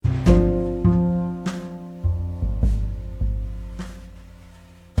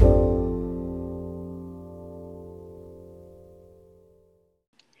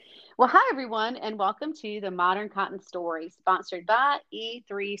Well, hi everyone, and welcome to the Modern Cotton Story, sponsored by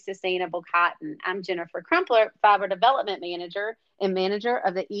E3 Sustainable Cotton. I'm Jennifer Crumpler, Fiber Development Manager and Manager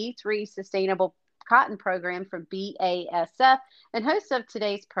of the E3 Sustainable Cotton Program for BASF and host of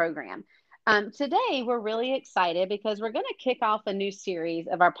today's program. Today, we're really excited because we're going to kick off a new series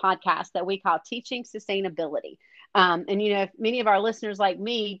of our podcast that we call Teaching Sustainability. Many of our listeners, like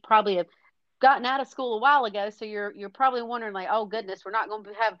me, probably have gotten out of school a while ago, so you're probably wondering, like, oh goodness, we're not going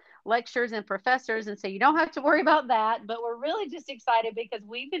to have lectures and professors, and so you don't have to worry about that. But we're really just excited because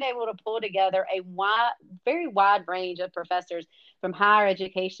we've been able to pull together a very wide range of professors from higher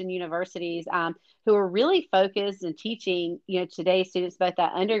education universities, who are really focused and teaching, today's students both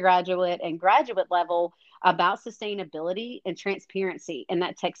at undergraduate and graduate level about sustainability and transparency in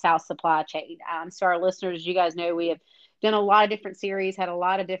that textile supply chain. So our listeners, you guys know, we have done a lot of different series, had a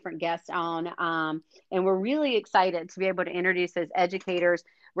lot of different guests on, and we're really excited to be able to introduce those educators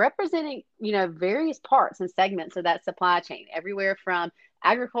representing, various parts and segments of that supply chain, everywhere from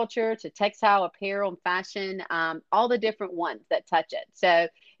agriculture to textile, apparel, and fashion, all the different ones that touch it. So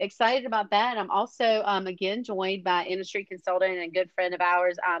excited about that. I'm also, again, joined by industry consultant and good friend of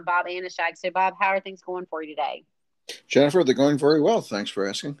ours, Bob Antoshak. So Bob, how are things going for you today? Jennifer, they're going very well. Thanks for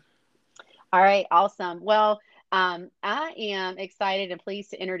asking. All right, awesome. Well, I am excited and pleased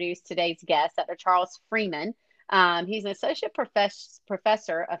to introduce today's guest, Dr. Charles Freeman. He's an associate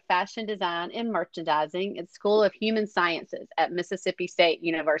professor of fashion design and merchandising at the School of Human Sciences at Mississippi State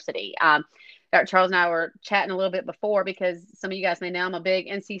University. Dr. Charles and I were chatting a little bit before because some of you guys may know I'm a big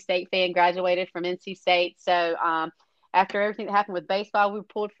NC State fan, graduated from NC State. So after everything that happened with baseball, we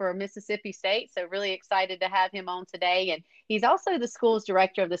pulled for Mississippi State. So really excited to have him on today. And he's also the school's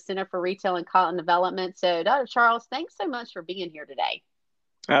director of the Center for Retail and Cotton Development. So Dr. Charles, thanks so much for being here today.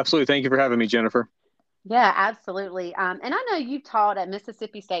 Absolutely. Thank you for having me, Jennifer. Yeah, absolutely. And I know you've taught at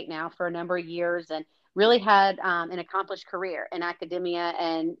Mississippi State now for a number of years and really had an accomplished career in academia.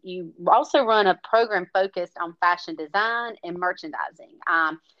 And you also run a program focused on fashion design and merchandising.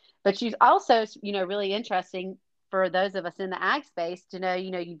 But you also, really interesting for those of us in the ag space to know,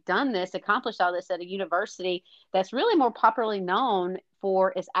 you've done this, accomplished all this at a university that's really more popularly known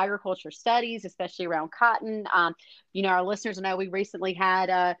for its agriculture studies, especially around cotton. Our listeners know we recently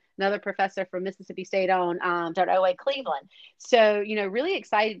had another professor from Mississippi State on, Dr. O.A. Cleveland. So, really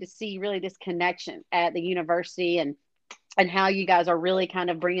excited to see really this connection at the university and how you guys are really kind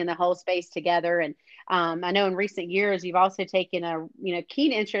of bringing the whole space together. And I know in recent years, you've also taken a,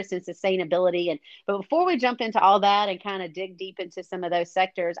 keen interest in sustainability. But before we jump into all that and kind of dig deep into some of those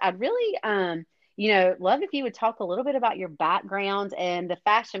sectors, I'd really, love if you would talk a little bit about your background and the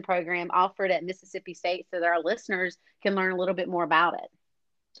fashion program offered at Mississippi State so that our listeners can learn a little bit more about it.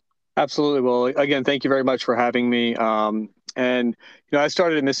 Absolutely. Well, again, thank you very much for having me. I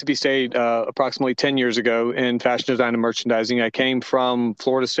started at Mississippi State approximately 10 years ago in fashion design and merchandising. I came from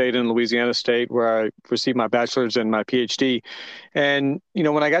Florida State and Louisiana State, where I received my bachelor's and my PhD. And,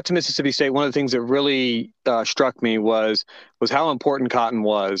 when I got to Mississippi State, one of the things that really struck me was how important cotton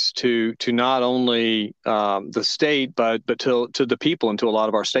was to not only the state, but to the people and to a lot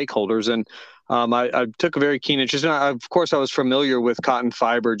of our stakeholders. And I took a very keen interest. And of course, I was familiar with cotton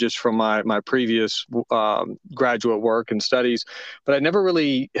fiber just from my previous graduate work and studies, but I never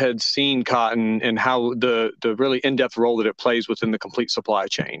really had seen cotton and how the really in-depth role that it plays within the complete supply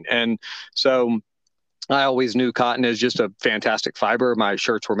chain. And so I always knew cotton as just a fantastic fiber. My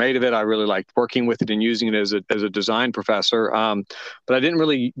shirts were made of it. I really liked working with it and using it as a design professor. But I didn't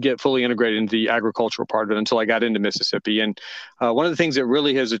really get fully integrated into the agricultural part of it until I got into Mississippi. And one of the things that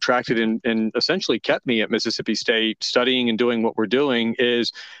really has attracted and essentially kept me at Mississippi State studying and doing what we're doing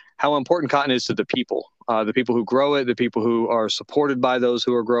is how important cotton is to the people who grow it, the people who are supported by those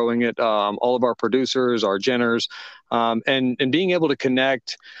who are growing it, all of our producers, our ginners, and being able to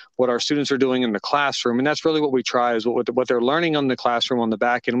connect what our students are doing in the classroom. And that's really what we try is what they're learning on the classroom on the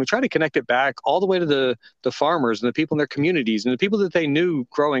back end. And we try to connect it back all the way to the farmers and the people in their communities and the people that they knew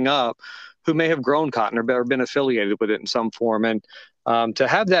growing up who may have grown cotton or been affiliated with it in some form. And to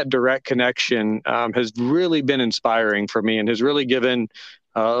have that direct connection has really been inspiring for me and has really given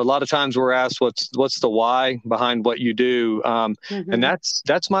a lot of times we're asked what's the why behind what you do, and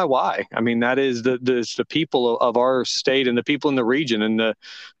that's my why. I mean, that is the people of our state and the people in the region and the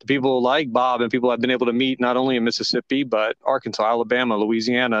people like Bob and people I've been able to meet not only in Mississippi but Arkansas, Alabama,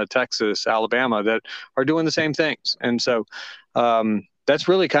 Louisiana, Texas, Alabama that are doing the same things. And so that's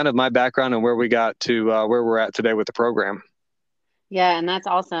really kind of my background and where we got to where we're at today with the program. Yeah, and that's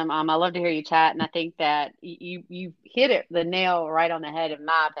awesome. I love to hear you chat, and I think that you hit the nail right on the head, in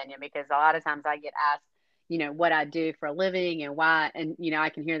my opinion, because a lot of times I get asked, what I do for a living and why. And, I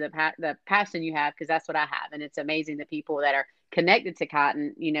can hear the passion you have, because that's what I have. And it's amazing the people that are connected to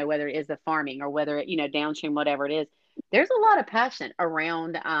cotton, whether it is the farming or whether it, downstream, whatever it is. There's a lot of passion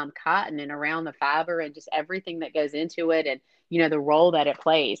around cotton and around the fiber and just everything that goes into it, and the role that it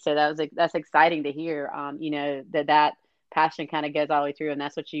plays. So that's exciting to hear. That passion kind of goes all the way through, and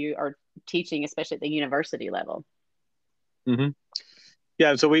that's what you are teaching, especially at the university level. Mm-hmm.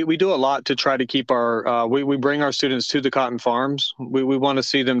 Yeah, so we do a lot to try to keep we bring our students to the cotton farms. We want to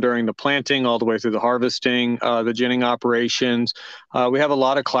see them during the planting all the way through the harvesting, the ginning operations. We have a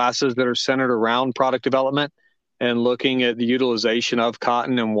lot of classes that are centered around product development and looking at the utilization of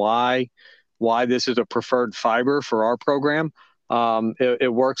cotton and why this is a preferred fiber for our program.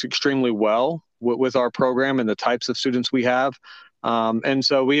 It works extremely well with our program and the types of students we have. And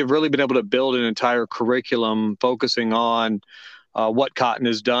so we have really been able to build an entire curriculum focusing on what cotton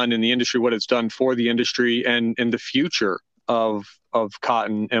has done in the industry, what it's done for the industry, and the future of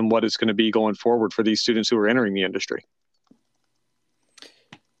cotton and what it's going to be going forward for these students who are entering the industry.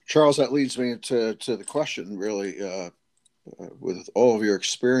 Charles, that leads me to the question, really, with all of your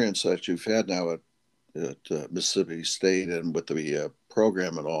experience that you've had now at Mississippi State and with the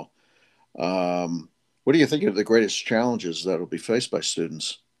program and all, what do you think are the greatest challenges that will be faced by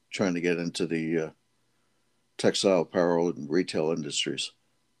students trying to get into the textile, apparel, and retail industries?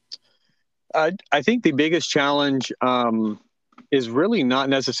 I think the biggest challenge is really not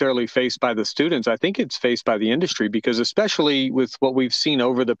necessarily faced by the students. I think it's faced by the industry, because especially with what we've seen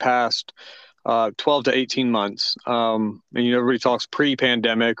over the past 12 to 18 months, and everybody talks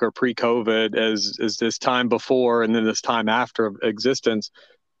pre-pandemic or pre-COVID as this time before and then this time after existence.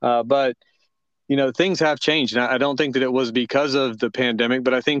 But things have changed. And I don't think that it was because of the pandemic,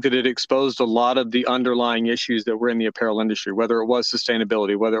 but I think that it exposed a lot of the underlying issues that were in the apparel industry, whether it was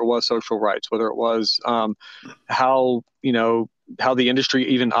sustainability, whether it was social rights, whether it was how the industry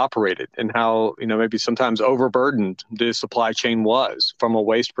even operated, and how, maybe sometimes overburdened the supply chain was from a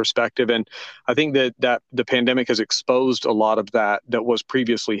waste perspective. And I think that the pandemic has exposed a lot of that was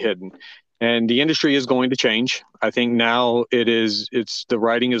previously hidden. And the industry is going to change. I think now the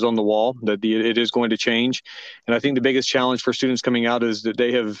writing is on the wall that it is going to change. And I think the biggest challenge for students coming out is that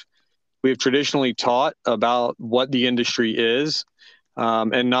we have traditionally taught about what the industry is,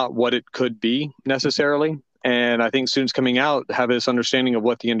 and not what it could be necessarily. And I think students coming out have this understanding of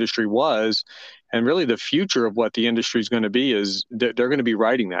what the industry was, and really the future of what the industry is going to be is they're going to be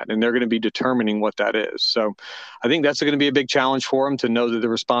writing that, and they're going to be determining what that is. So I think that's going to be a big challenge for them, to know that the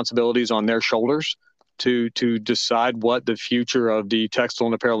responsibility is on their shoulders to decide what the future of the textile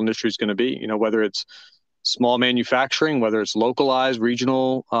and apparel industry is going to be, whether it's small manufacturing, whether it's localized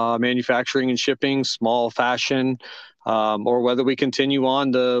regional manufacturing and shipping, small fashion, or whether we continue on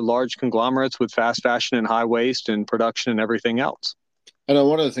the large conglomerates with fast fashion and high waste and production and everything else. I know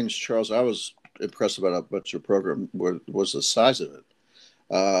one of the things, Charles, I was impressed about your program was the size of it.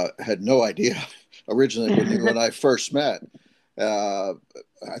 Had no idea originally when you and I first met.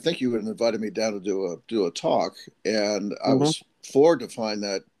 I think you had invited me down to do a talk, and I was floored to find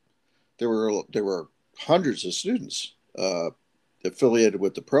that there were hundreds of students affiliated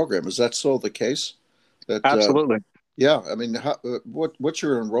with the program. Is that still the case? Absolutely. Yeah. I mean, what's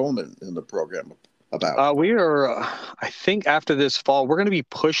your enrollment in the program about? We are, I think after this fall, we're going to be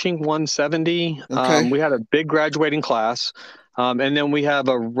pushing 170. Okay. We had a big graduating class. And then we have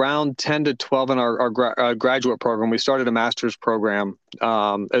around 10 to 12 in our graduate program. We started a master's program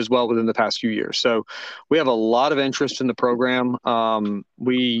as well within the past few years. So we have a lot of interest in the program.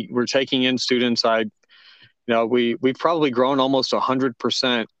 We're taking in students. We've probably grown almost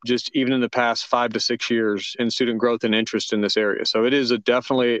 100% just even in the past 5 to 6 years in student growth and interest in this area. So it is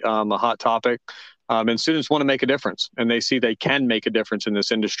definitely a hot topic. And students want to make a difference, and they see they can make a difference in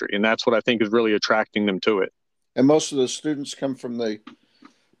this industry. And that's what I think is really attracting them to it. And most of the students come from the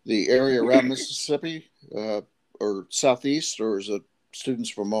area around Mississippi or Southeast, or is it students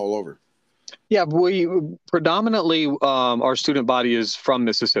from all over? Yeah, we predominantly our student body is from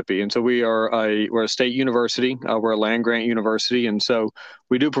Mississippi, and so we're a state university. We're a land grant university, and so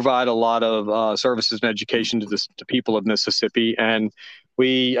we do provide a lot of services and education to the people of Mississippi. And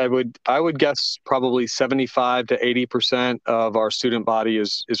I would guess probably 75 to 80% of our student body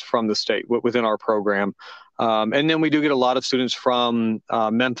is from the state within our program. And then we do get a lot of students from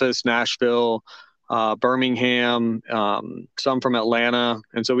Memphis, Nashville, Birmingham, some from Atlanta.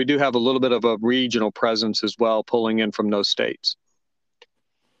 And so we do have a little bit of a regional presence as well, pulling in from those states.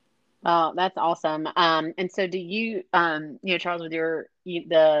 Oh, that's awesome. And so do you, Charles, with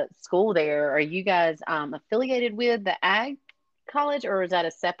the school there, are you guys affiliated with the Ag College, or is that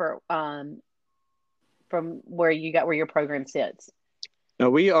a separate from where your program sits?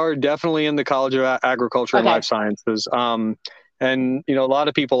 No, we are definitely in the College of Agriculture and Okay. Life Sciences. And, a lot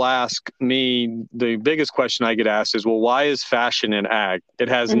of people ask me, the biggest question I get asked is, well, why is fashion in ag? It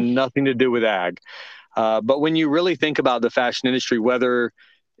has nothing to do with ag. But when you really think about the fashion industry, whether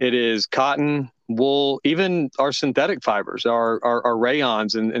it is cotton, wool, even our synthetic fibers, our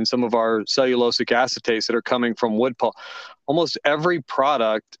rayons, and some of our cellulosic acetates that are coming from wood pulp, almost every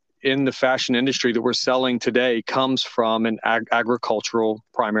product in the fashion industry that we're selling today comes from an agricultural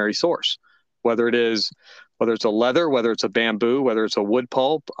primary source, whether it's a leather, whether it's a bamboo, whether it's a wood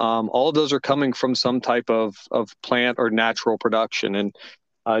pulp, all of those are coming from some type of plant or natural production. And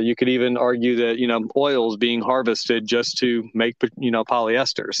you could even argue that, oil is being harvested just to make,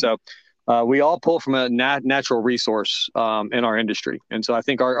 polyester. So we all pull from a natural resource in our industry. And so I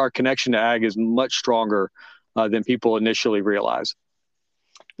think our connection to ag is much stronger than people initially realize.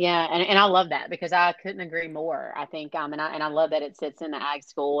 Yeah, and I love that because I couldn't agree more. I think and I love that it sits in the ag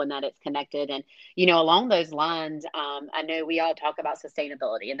school and that it's connected. And along those lines, I know we all talk about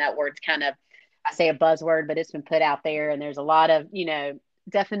sustainability, and that word's kind of, I say, a buzzword, but it's been put out there, and there's a lot of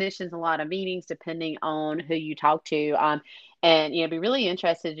definitions, a lot of meanings depending on who you talk to. And be really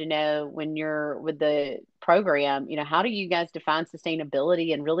interested to know, when you're with the program, how do you guys define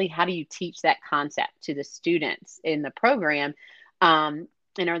sustainability, and really how do you teach that concept to the students in the program?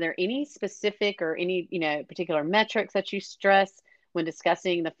 And are there any specific or any, particular metrics that you stress when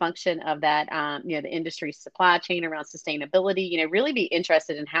discussing the function of that, the industry supply chain around sustainability? Really be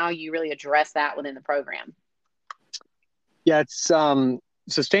interested in how you really address that within the program. Yeah, it's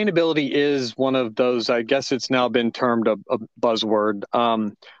sustainability is one of those, I guess it's now been termed a buzzword.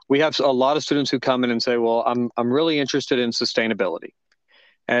 We have a lot of students who come in and say, well, I'm really interested in sustainability.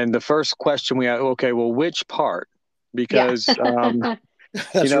 And the first question we ask, okay, well, which part? Because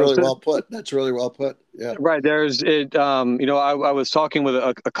That's really well put. That's really well put. Yeah. Right. There's it. I was talking with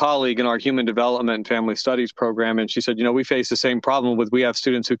a colleague in our human development and family studies program, and she said, we face the same problem we have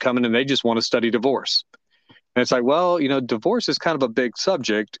students who come in and they just want to study divorce. And it's like, well, divorce is kind of a big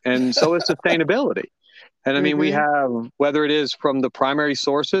subject, and so is sustainability. And I mean, we have, whether it is from the primary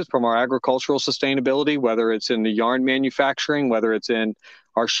sources, from our agricultural sustainability, whether it's in the yarn manufacturing, whether it's in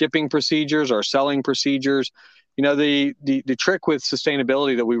our shipping procedures, our selling procedures. The trick with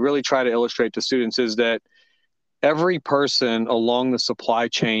sustainability that we really try to illustrate to students is that every person along the supply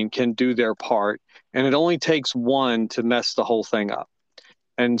chain can do their part, and it only takes one to mess the whole thing up.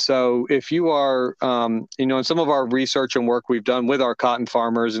 And so if you are, in some of our research and work we've done with our cotton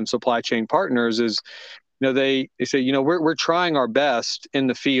farmers and supply chain partners is, they say, we're trying our best in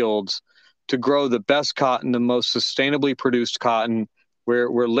the fields to grow the best cotton, the most sustainably produced cotton.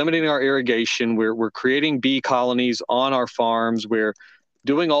 We're limiting our irrigation. We're creating bee colonies on our farms. We're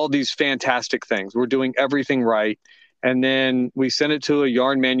doing all these fantastic things. We're doing everything right. And then we send it to a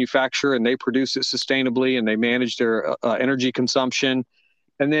yarn manufacturer, and they produce it sustainably, and they manage their energy consumption.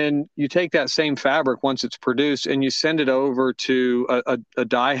 And then you take that same fabric once it's produced, and you send it over to a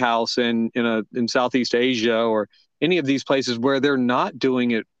dye house in Southeast Asia or any of these places where they're not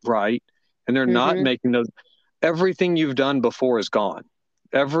doing it right, and they're not making those. Everything you've done before is gone.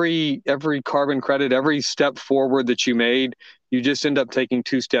 Every carbon credit, every step forward that you made, you just end up taking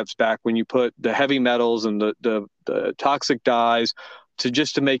 2 steps back when you put the heavy metals and the toxic dyes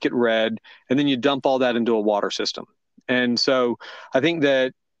to make it red, and then you dump all that into a water system. And so I think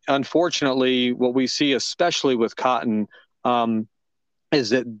that, unfortunately, what we see, especially with cotton, is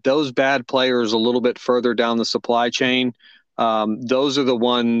that those bad players a little bit further down the supply chain, those are the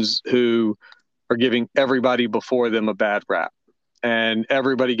ones who are giving everybody before them a bad rap. And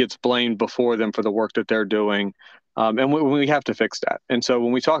everybody gets blamed before them for the work that they're doing. And we have to fix that. And so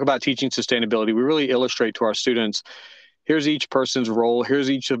when we talk about teaching sustainability, we really illustrate to our students, here's each person's role,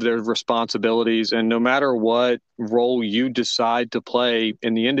 here's each of their responsibilities. And no matter what role you decide to play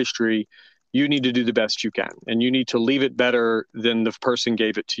in the industry, you need to do the best you can. And you need to leave it better than the person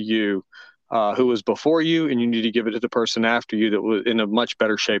gave it to you, who was before you. And you need to give it to the person after you that was in a much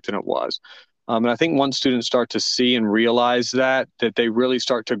better shape than it was. And I think once students start to see and realize that they really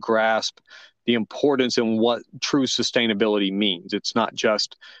start to grasp the importance in what true sustainability means. It's not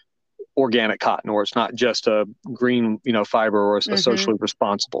just organic cotton, or it's not just a green, fiber, or a socially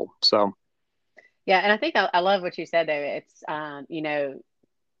responsible. So, yeah, and I think I love what you said there. It's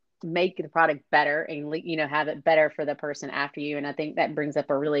make the product better and have it better for the person after you. And I think that brings up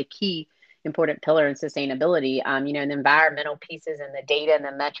a really key important pillar in sustainability. And the environmental pieces and the data and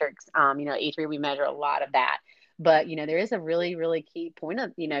the metrics, E3, we measure a lot of that. But, there is a really, really key point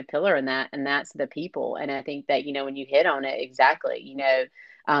of, pillar in that, and that's the people. And I think that, when you hit on it exactly,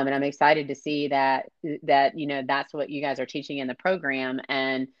 and I'm excited to see that, that's what you guys are teaching in the program,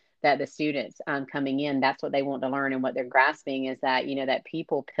 and that the students coming in, that's what they want to learn, and what they're grasping is that, that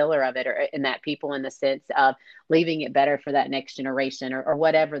people pillar of it, and that people in the sense of leaving it better for that next generation, or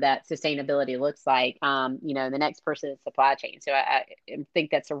whatever that sustainability looks like, the next person in supply chain. So I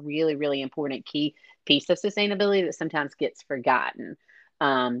think that's a really, really important key piece of sustainability that sometimes gets forgotten.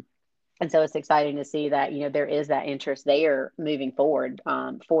 And so it's exciting to see that, there is that interest there moving forward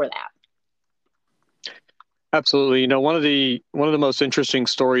for that. Absolutely. One of the most interesting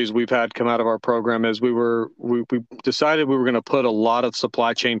stories we've had come out of our program is we decided we were going to put a lot of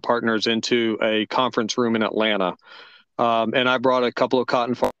supply chain partners into a conference room in Atlanta. And I brought a couple of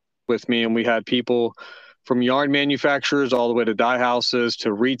cotton farmers with me, and we had people from yarn manufacturers all the way to dye houses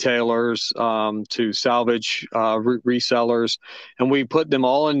to retailers, to salvage resellers. And we put them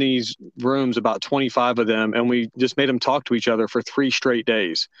all in these rooms, about 25 of them, and we just made them talk to each other for 3 straight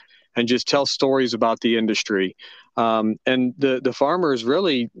days and just tell stories about the industry. And the farmers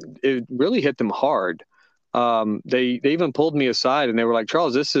it really hit them hard. They even pulled me aside and they were like,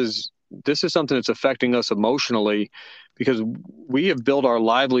 Charles, this is something that's affecting us emotionally, because we have built our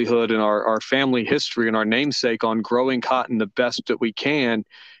livelihood and our family history and our namesake on growing cotton the best that we can.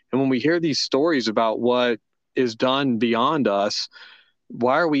 And when we hear these stories about what is done beyond us,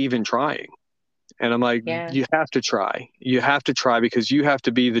 why are we even trying? And I'm like, Yeah. You have to try. You have to try, because you have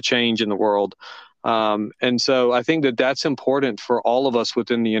to be the change in the world. And so I think that that's important for all of us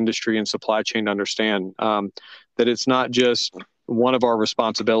within the industry and supply chain to understand, that it's not just one of our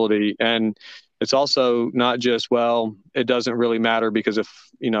responsibility. And it's also not just, well, it doesn't really matter, because if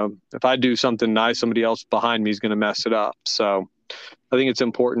I do something nice, somebody else behind me is going to mess it up. So I think it's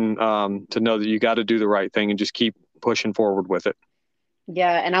important to know that you got to do the right thing and just keep pushing forward with it.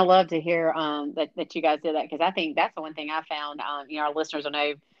 Yeah, and I love to hear that you guys did that, because I think that's the one thing I found. Our listeners will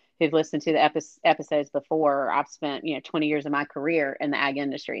know, who've listened to the episodes before. I've spent 20 years of my career in the ag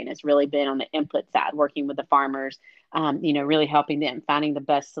industry, and it's really been on the input side, working with the farmers, really helping them, finding the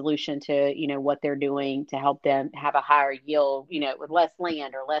best solution to what they're doing to help them have a higher yield, with less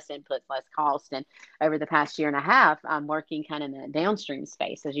land or less inputs, less cost. And over the past year and a half, I'm working kind of in the downstream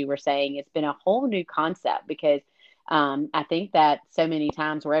space, as you were saying. It's been a whole new concept, because I think that so many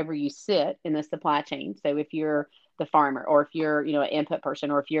times, wherever you sit in the supply chain, so if you're the farmer, or if you're, an input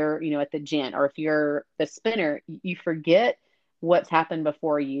person, or if you're, at the gin, or if you're the spinner, you forget what's happened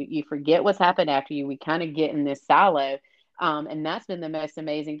before you. You forget what's happened after you. We kind of get in this silo. And that's been the most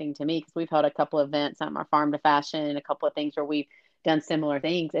amazing thing to me, because we've held a couple of events on our farm to fashion, and a couple of things where we've done similar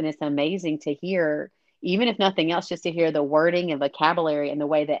things. And it's amazing to hear, even if nothing else, just to hear the wording and vocabulary and the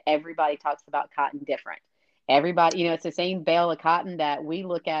way that everybody talks about cotton different. Everybody, it's the same bale of cotton that we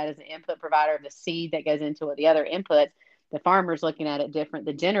look at as the input provider of the seed that goes into it, the other inputs. The farmer's looking at it different.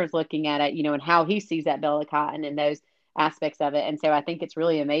 The ginner's looking at it, and how he sees that bale of cotton and those aspects of it. And so I think it's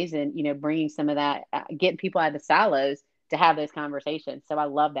really amazing, bringing some of that, getting people out of the silos to have those conversations. So I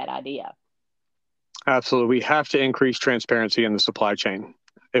love that idea. Absolutely. We have to increase transparency in the supply chain.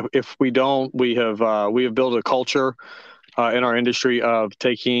 If we don't, we have built a culture in our industry of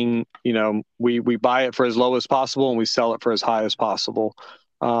taking, we buy it for as low as possible and we sell it for as high as possible.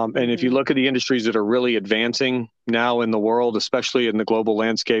 And if you look at the industries that are really advancing now in the world, especially in the global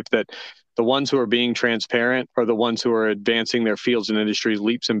landscape, that the ones who are being transparent are the ones who are advancing their fields and industries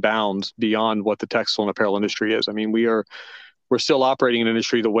leaps and bounds beyond what the textile and apparel industry is. I mean, we're still operating an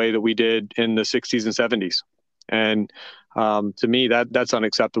industry the way that we did in the 60s and 70s. And to me, that's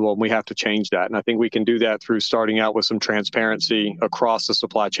unacceptable, and we have to change that. And I think we can do that through starting out with some transparency across the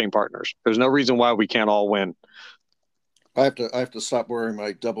supply chain partners. There's no reason why we can't all win. I have to stop wearing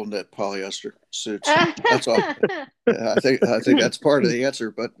my double knit polyester suits. That's all. I think that's part of the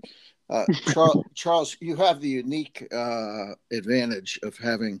answer. But Charles, you have the unique advantage of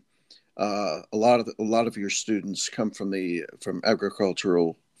having a lot of your students come from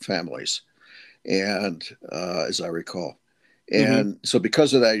agricultural families, and as I recall. And so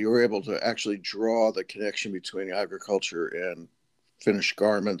because of that, you were able to actually draw the connection between agriculture and finished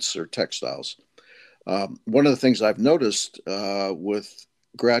garments or textiles. One of the things I've noticed with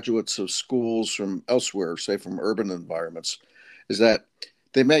graduates of schools from elsewhere, say from urban environments, is that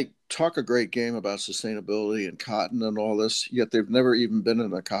they may talk a great game about sustainability and cotton and all this, yet they've never even been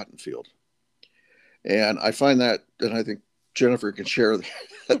in a cotton field. And I find that, and I think Jennifer can share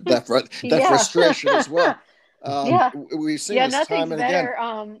that frustration as well. We've seen this time and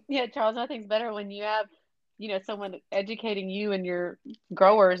again. Charles, nothing's better when you have someone educating you and your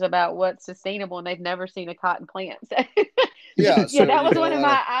growers about what's sustainable, and they've never seen a cotton plant. So, Yeah, yeah, so that you was get a one of lot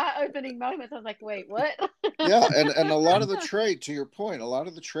my of eye-opening moments. I was like, wait, what? yeah, and a lot of the trade, to your point, a lot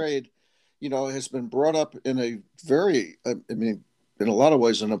of the trade, has been brought up in a very, I mean, in a lot of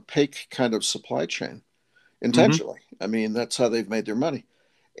ways, an opaque kind of supply chain Mm-hmm. intentionally. I mean, that's how they've made their money.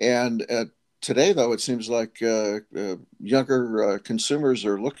 And today, though, it seems like younger consumers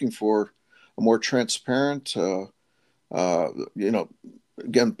are looking for a more transparent, uh, you know,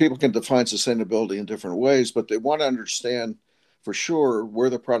 again, people can define sustainability in different ways, but they want to understand for sure where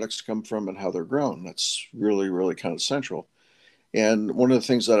the products come from and how they're grown. That's really, really kind of central. And one of the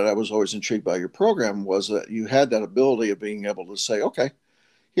things that I was always intrigued by your program was that you had that ability of being able to say, okay,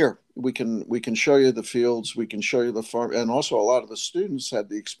 here we can show you the fields, we can show you the farm, and also a lot of the students had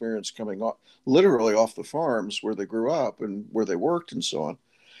the experience coming off literally off the farms where they grew up and where they worked and so on,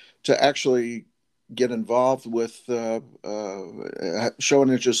 to actually get involved with showing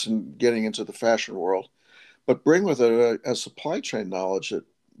interest in getting into the fashion world, but bring with it a supply chain knowledge that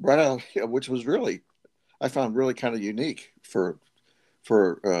right out, which was really I found really kind of unique for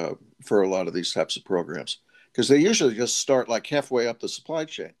a lot of these types of programs, because they usually just start like halfway up the supply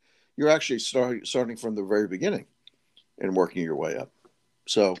chain. You're actually starting from the very beginning and working your way up.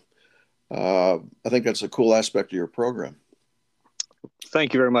 So I think that's a cool aspect of your program.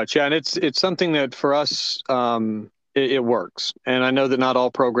 Thank you very much. Yeah, and it's something that for us it works, and I know that not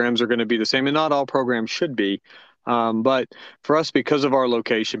all programs are going to be the same, and not all programs should be. But for us, because of our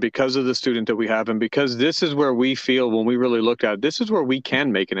location, because of the student that we have, and because this is where we feel when we really look at it, this is where we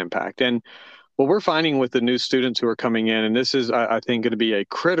can make an impact. And what we're finding with the new students who are coming in, and this is, I think, going to be a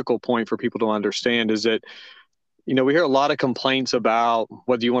critical point for people to understand, is that we hear a lot of complaints about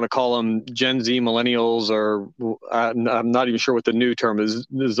whether you want to call them Gen Z millennials or I'm not even sure what the new term is,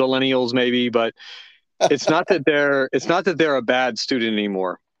 zillennials maybe, but it's not that they're a bad student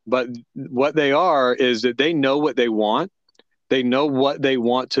anymore. But what they are is that they know what they want. They know what they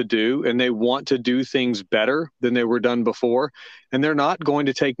want to do, and they want to do things better than they were done before. And they're not going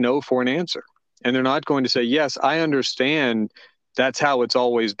to take no for an answer. And they're not going to say, yes, I understand that's how it's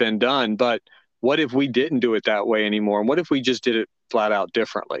always been done, but what if we didn't do it that way anymore? And what if we just did it flat out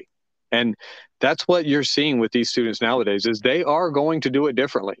differently? And that's what you're seeing with these students nowadays, is they are going to do it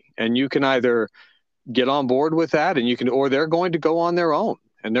differently. And you can either get on board with that, or they're going to go on their own,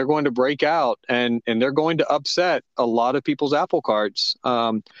 and they're going to break out, and they're going to upset a lot of people's apple carts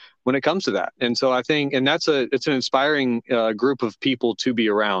when it comes to that. And so I think, and it's an inspiring group of people to be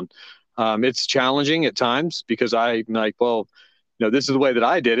around. It's challenging at times because I'm like, well, this is the way that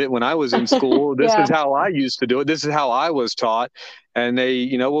I did it when I was in school. This Yeah. is how I used to do it. This is how I was taught. And they,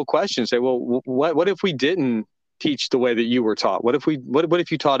 will question, say, well, what if we didn't teach the way that you were taught? What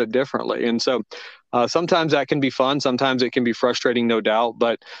if you taught it differently? And so sometimes that can be fun. Sometimes it can be frustrating, no doubt.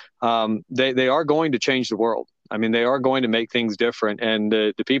 But they are going to change the world. I mean, they are going to make things different. And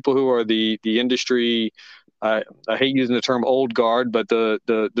the people who are the industry, I hate using the term old guard, but the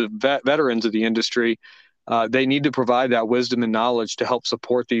veterans of the industry, they need to provide that wisdom and knowledge to help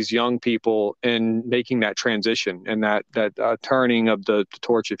support these young people in making that transition and that turning of the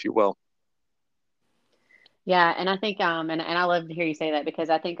torch, if you will. Yeah, and I think and I love to hear you say that, because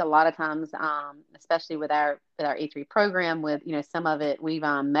I think a lot of times, especially with our E3 program, with some of it, we've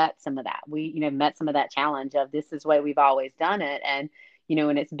met some of that. We met some of that challenge of, this is the way we've always done it, and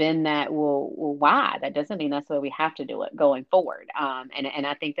and it's been that, well, why? That doesn't mean that's the way we have to do it going forward. And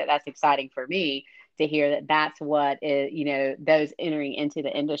I think that that's exciting for me to hear that that's what is, those entering into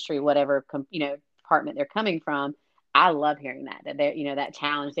the industry, whatever department they're coming from. I love hearing that there, that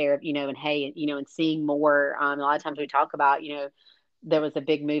challenge there of, and hey, and seeing more. A lot of times we talk about, there was a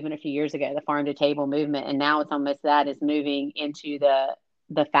big movement a few years ago, the farm to table movement, and now it's almost that is moving into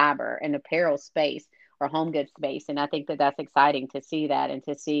the fiber and apparel space, or home goods space. And I think that that's exciting to see that, and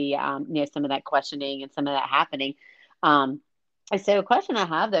to see, some of that questioning and some of that happening. And so a question I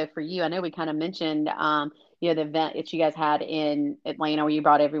have, though, for you, I know we kind of mentioned, the event that you guys had in Atlanta where you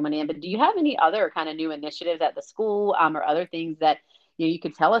brought everyone in, but do you have any other kind of new initiatives at the school, or other things that you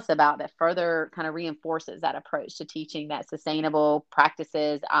could tell us about that further kind of reinforces that approach to teaching that sustainable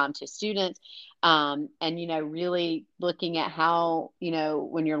practices to students, and really looking at how,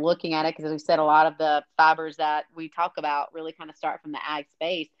 when you're looking at it, because as we said, a lot of the fibers that we talk about really kind of start from the ag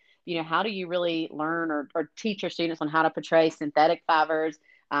space. How do you really learn or teach your students on how to portray synthetic fibers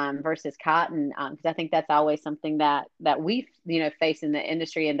versus cotton? Because I think that's always something that we face in the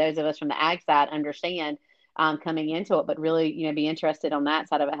industry, and those of us from the ag side understand coming into it, but really be interested on that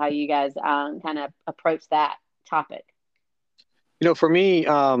side of it, how you guys kind of approach that topic. For me,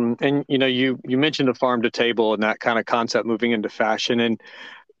 and you mentioned the farm to table and that kind of concept moving into fashion, and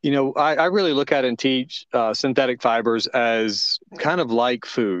I really look at and teach synthetic fibers as kind of like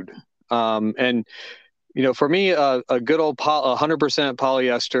food, and for me, a good old 100%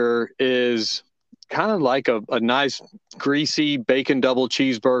 polyester is kind of like a nice greasy bacon double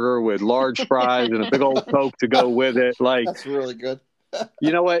cheeseburger with large fries and a big old Coke to go with it. Like, That's really good.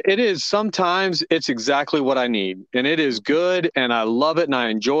 you know what? It is sometimes it's exactly what I need, and it is good, and I love it, and I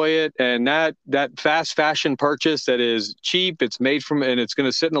enjoy it. And that fast fashion purchase that is cheap, it's made from, and it's going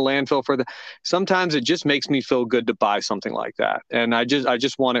to sit in the landfill for the. Sometimes it just makes me feel good to buy something like that, and I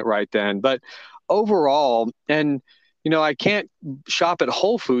just want it right then. But overall, and I can't shop at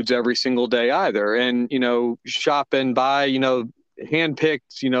Whole Foods every single day either, and shop and buy hand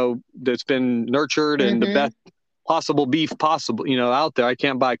picked that's been nurtured and the best possible beef possible, out there. I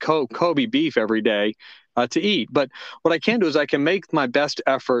can't buy Kobe beef every day to eat. But what I can do is I can make my best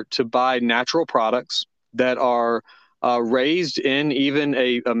effort to buy natural products that are raised in even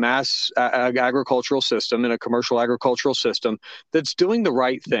a mass agricultural system, in a commercial agricultural system that's doing the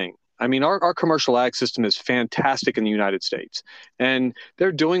right thing. I mean, our commercial ag system is fantastic in the United States, and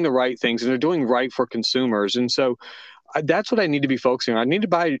they're doing the right things, and they're doing right for consumers. And so that's what I need to be focusing on. I need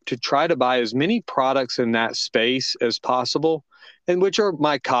to try to buy as many products in that space as possible, and which are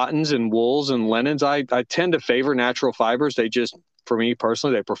my cottons and wools and linens. I tend to favor natural fibers. They just, for me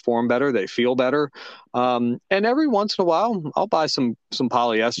personally, they perform better. They feel better. And every once in a while, I'll buy some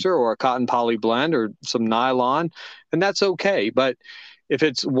polyester or a cotton poly blend or some nylon, and that's okay. But if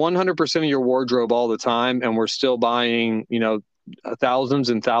it's 100% of your wardrobe all the time, and we're still buying, thousands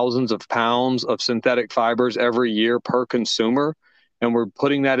and thousands of pounds of synthetic fibers every year per consumer, and we're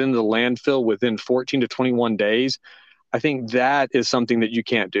putting that into the landfill within 14 to 21 days, I think that is something that you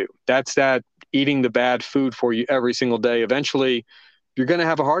can't do. That's that eating the bad food for you every single day. Eventually, you're going to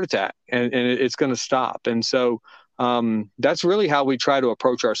have a heart attack, and it's going to stop. And so that's really how we try to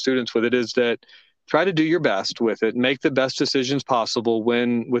approach our students with it, is that try to do your best with it, make the best decisions possible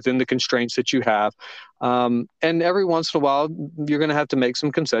within the constraints that you have. And every once in a while, you're going to have to make some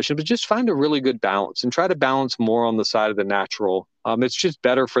concessions, but just find a really good balance and try to balance more on the side of the natural. It's just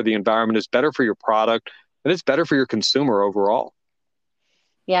better for the environment. It's better for your product, and it's better for your consumer overall.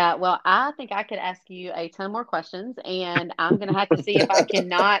 Yeah, well, I think I could ask you a ton more questions, and I'm going to have to see if I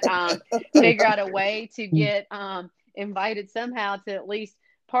cannot figure out a way to get invited somehow to at least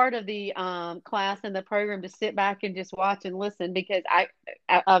part of the class and the program to sit back and just watch and listen, because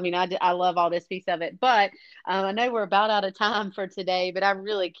I mean, I love all this piece of it. But I know we're about out of time for today, but I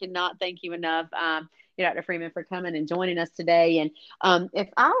really cannot thank you enough. Dr. Freeman, for coming and joining us today. And if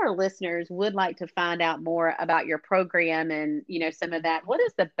our listeners would like to find out more about your program and, some of that, what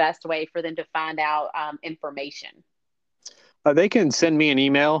is the best way for them to find out information? They can send me an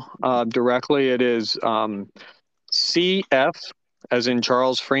email directly. It is CF, as in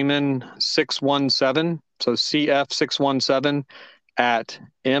Charles Freeman, 617. So CF617 at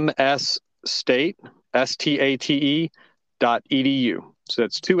msstate, STATE.edu. So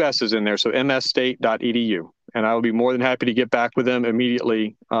that's two S's in there. So msstate.edu. And I will be more than happy to get back with them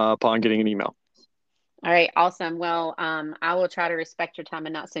immediately upon getting an email. All right, awesome. Well, I will try to respect your time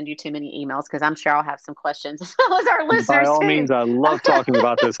and not send you too many emails, because I'm sure I'll have some questions as well as our listeners. By all too. means, I love talking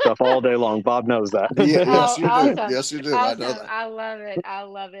about this stuff all day long. Bob knows that. Yes, you do. Awesome. Yes, you do. Awesome. I know that. I love it. I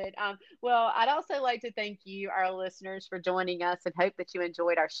love it. Well, I'd also like to thank you, our listeners, for joining us, and hope that you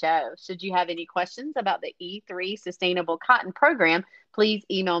enjoyed our show. Should you have any questions about the E3 Sustainable Cotton Program, please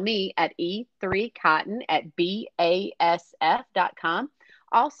email me at e3cotton@basf.com.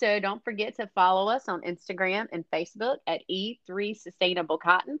 Also, don't forget to follow us on Instagram and Facebook at E3 Sustainable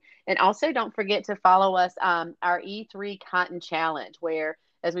Cotton. And also, don't forget to follow us our E3 Cotton Challenge, where,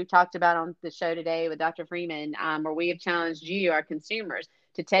 as we've talked about on the show today with Dr. Freeman, where we have challenged you, our consumers,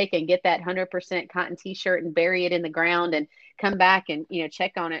 to take and get that 100% cotton t-shirt and bury it in the ground and come back and,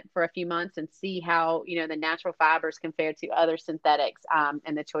 check on it for a few months and see how, the natural fibers compare to other synthetics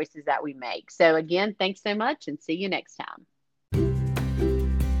and the choices that we make. So again, thanks so much, and see you next time.